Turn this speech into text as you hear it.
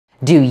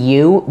Do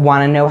you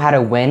want to know how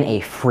to win a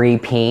free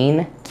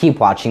peen? Keep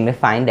watching to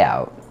find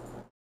out.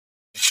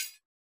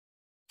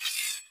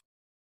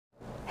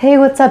 Hey,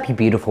 what's up, you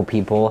beautiful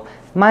people?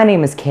 My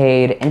name is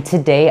Cade, and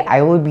today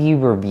I will be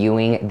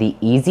reviewing the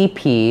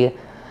EZP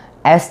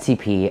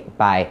STP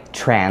by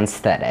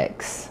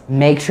TRANSTHETICS.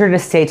 Make sure to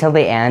stay till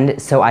the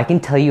end so I can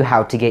tell you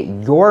how to get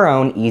your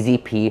own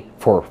EZP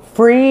for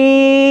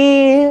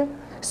free.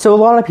 So a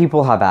lot of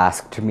people have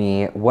asked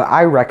me what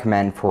I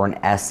recommend for an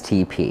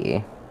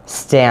STP.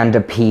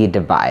 Stand-a-P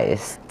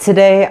device.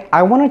 Today,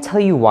 I want to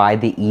tell you why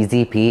the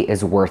EZP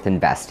is worth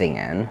investing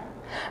in.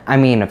 I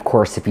mean, of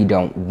course, if you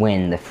don't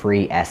win the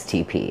free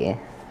STP.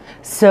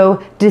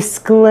 So,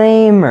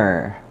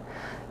 disclaimer.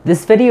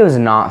 This video is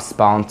not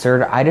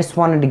sponsored. I just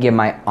wanted to give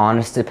my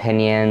honest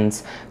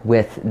opinions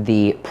with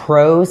the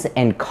pros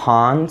and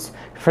cons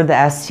for the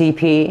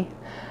STP.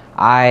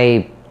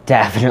 I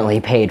definitely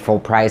paid full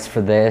price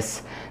for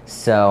this,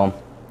 so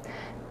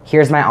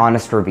here's my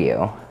honest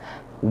review.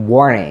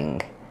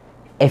 Warning.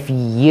 If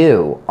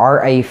you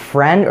are a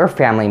friend or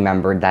family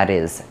member that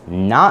is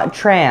not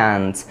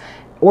trans,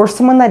 or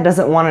someone that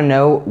doesn't want to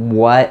know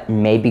what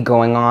may be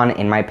going on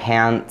in my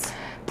pants,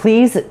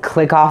 please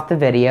click off the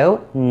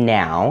video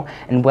now,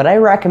 and what I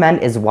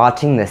recommend is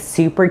watching the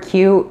super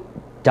cute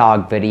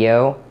dog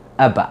video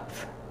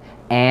above.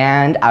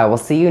 And I will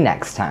see you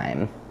next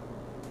time.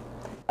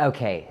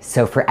 Okay,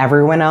 so for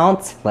everyone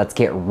else, let's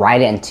get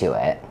right into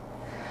it.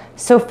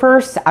 So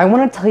first, I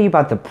want to tell you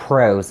about the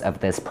pros of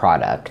this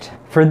product.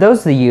 For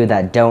those of you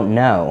that don't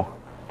know,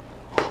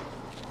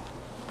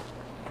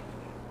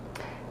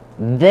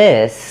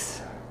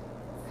 this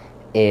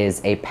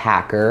is a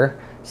packer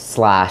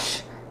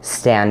slash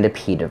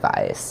stand-a-P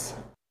device.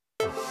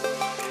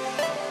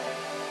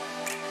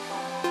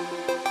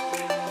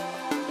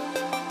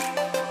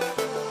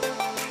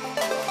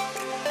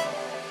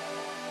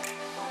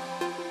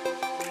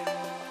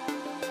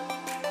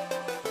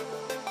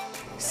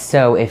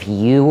 So if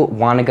you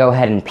want to go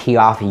ahead and pee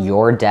off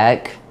your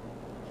deck,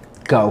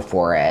 go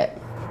for it.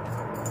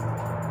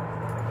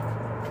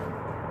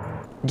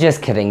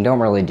 Just kidding, don't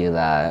really do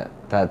that.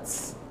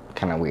 That's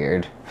kind of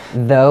weird.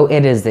 Though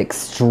it is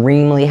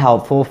extremely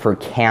helpful for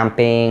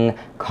camping,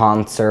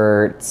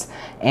 concerts,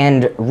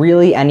 and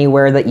really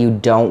anywhere that you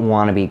don't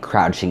want to be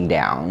crouching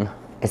down.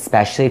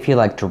 Especially if you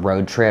like to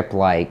road trip,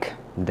 like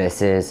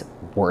this is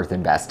worth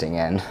investing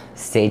in.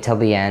 Stay till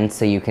the end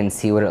so you can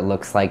see what it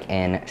looks like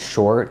in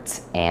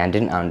shorts and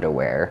in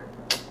underwear.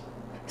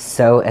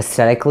 So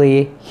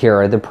aesthetically, here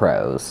are the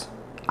pros.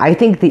 I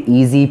think the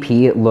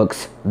EZP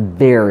looks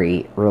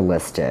very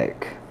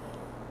realistic.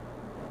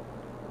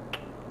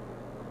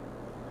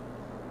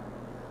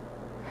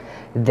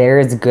 There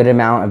is a good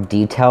amount of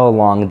detail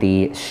along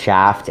the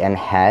shaft and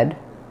head.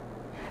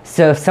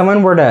 So if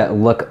someone were to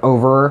look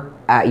over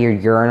at your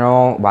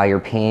urinal while you're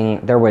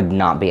peeing, there would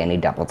not be any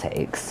double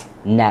takes.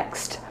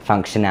 Next,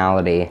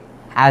 functionality.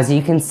 As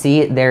you can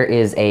see, there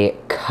is a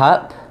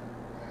cup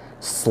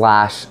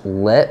slash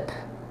lip.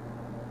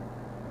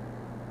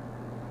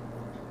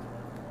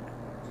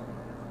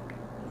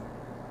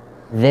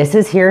 This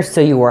is here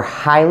so you are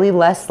highly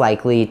less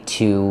likely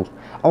to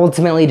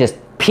ultimately just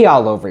pee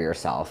all over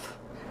yourself.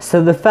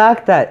 So the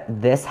fact that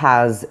this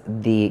has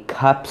the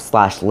cup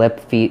slash lip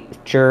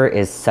feature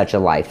is such a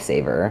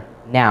lifesaver.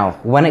 Now,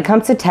 when it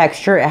comes to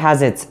texture, it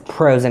has its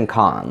pros and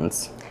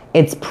cons.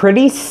 It's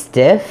pretty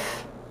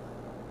stiff,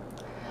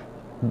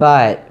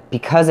 but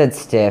because it's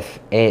stiff,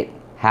 it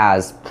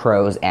has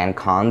pros and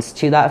cons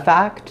to that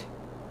fact.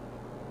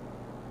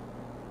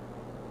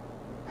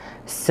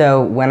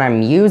 So when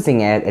I'm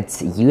using it,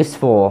 it's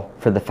useful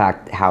for the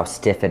fact how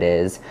stiff it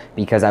is,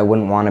 because I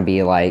wouldn't want to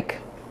be like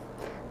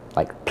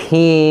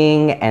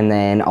peeing and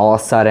then all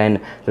of a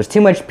sudden there's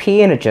too much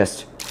pee and it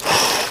just,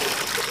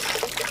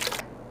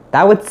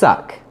 that would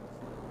suck.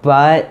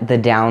 But the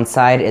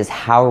downside is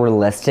how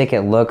realistic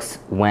it looks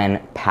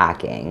when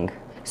packing.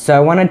 So I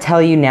want to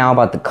tell you now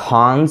about the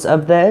cons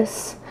of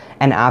this,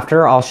 and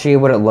after I'll show you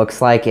what it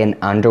looks like in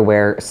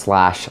underwear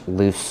slash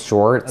loose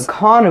shorts. The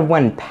con of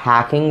when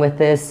packing with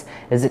this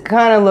is it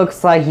kind of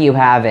looks like you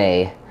have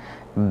a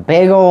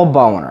big old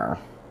boner.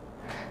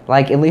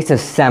 Like at least a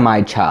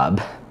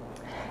semi-chub.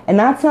 And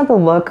that's not the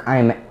look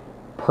I'm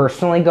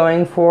personally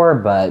going for,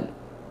 but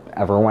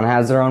everyone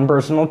has their own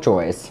personal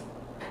choice.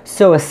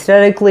 So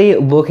aesthetically,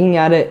 looking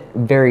at it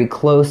very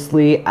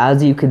closely,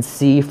 as you can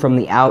see from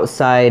the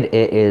outside,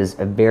 it is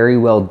very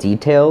well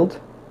detailed.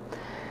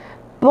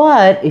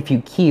 But if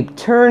you keep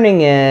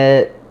turning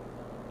it,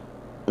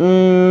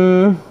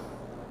 no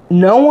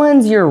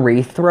one's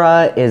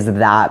urethra is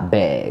that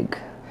big.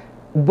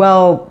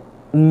 Well,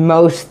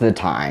 most of the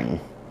time.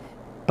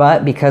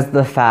 But because of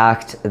the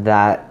fact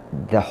that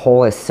the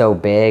hole is so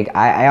big,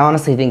 I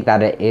honestly think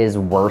that it is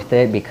worth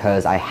it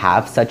because I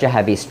have such a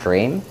heavy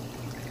stream.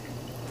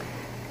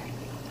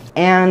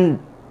 And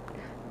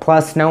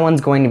plus, no one's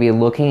going to be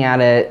looking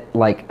at it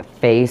like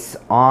face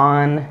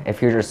on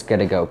if you're just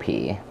gonna go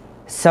pee.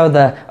 So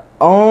the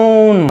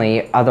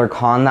only other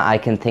con that I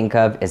can think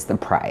of is the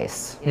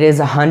price. It is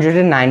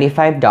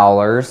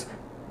 $195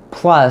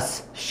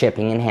 plus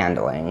shipping and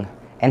handling.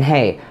 And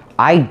hey,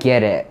 I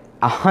get it.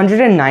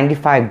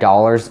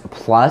 $195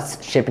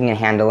 plus shipping and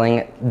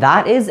handling,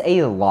 that is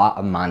a lot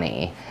of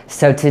money.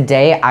 So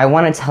today I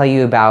want to tell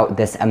you about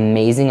this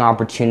amazing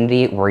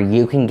opportunity where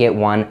you can get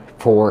one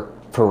for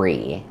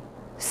free.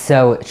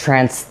 So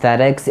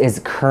TRANSTHETICS is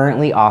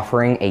currently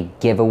offering a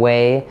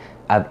giveaway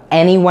of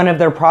any one of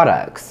their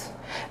products.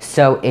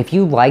 So if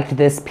you liked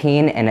this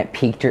pin and it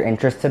piqued your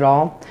interest at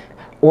all,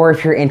 or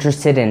if you're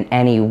interested in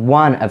any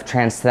one of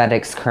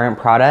TRANSTHETICS' current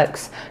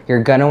products,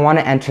 you're gonna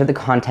wanna enter the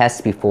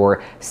contest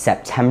before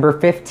September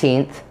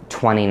 15th,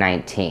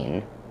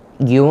 2019.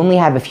 You only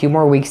have a few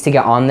more weeks to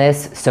get on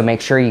this, so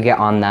make sure you get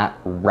on that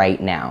right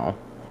now.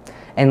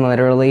 And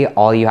literally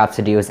all you have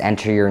to do is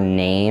enter your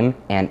name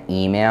and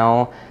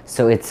email.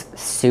 So it's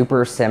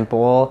super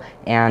simple,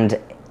 and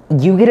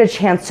you get a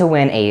chance to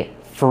win a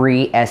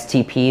free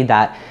STP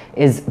that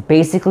is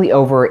basically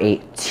over a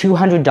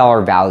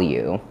 $200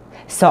 value.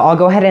 So I'll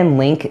go ahead and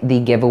link the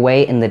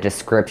giveaway in the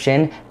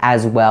description,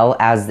 as well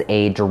as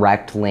a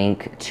direct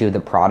link to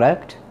the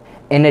product.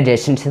 In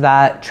addition to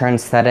that,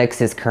 TRANSTHETICS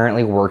is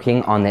currently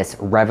working on this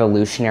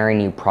revolutionary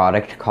new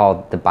product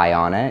called the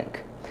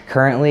Bionic.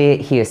 Currently,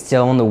 he is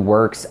still in the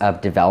works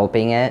of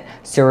developing it.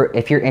 So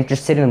if you're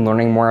interested in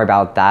learning more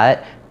about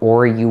that,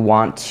 or you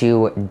want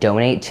to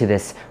donate to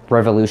this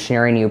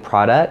revolutionary new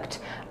product,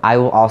 I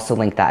will also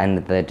link that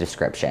in the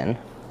description.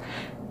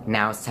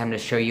 Now it's time to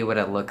show you what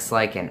it looks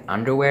like in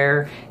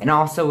underwear, and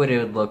also what it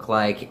would look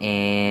like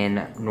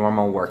in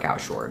normal workout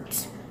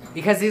shorts.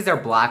 Because these are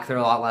black, they're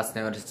a lot less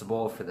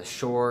noticeable for the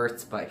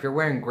shorts, but if you're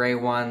wearing gray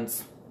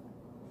ones,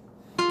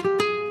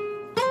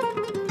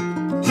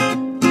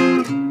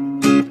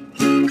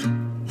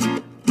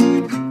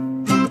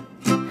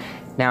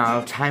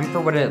 now time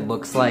for what it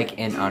looks like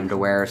in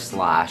underwear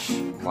slash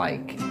a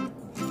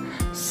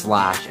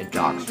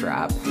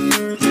jockstrap.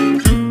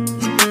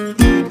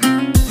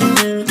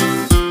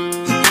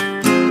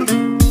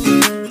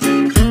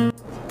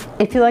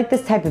 If you like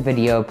this type of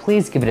video,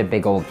 please give it a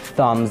big old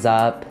thumbs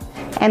up.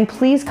 And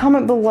please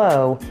comment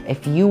below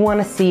if you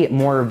want to see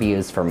more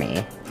reviews from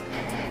me.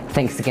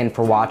 Thanks again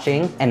for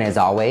watching, and as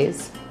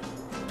always,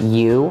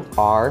 you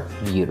are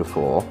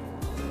beautiful.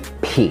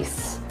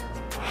 Peace.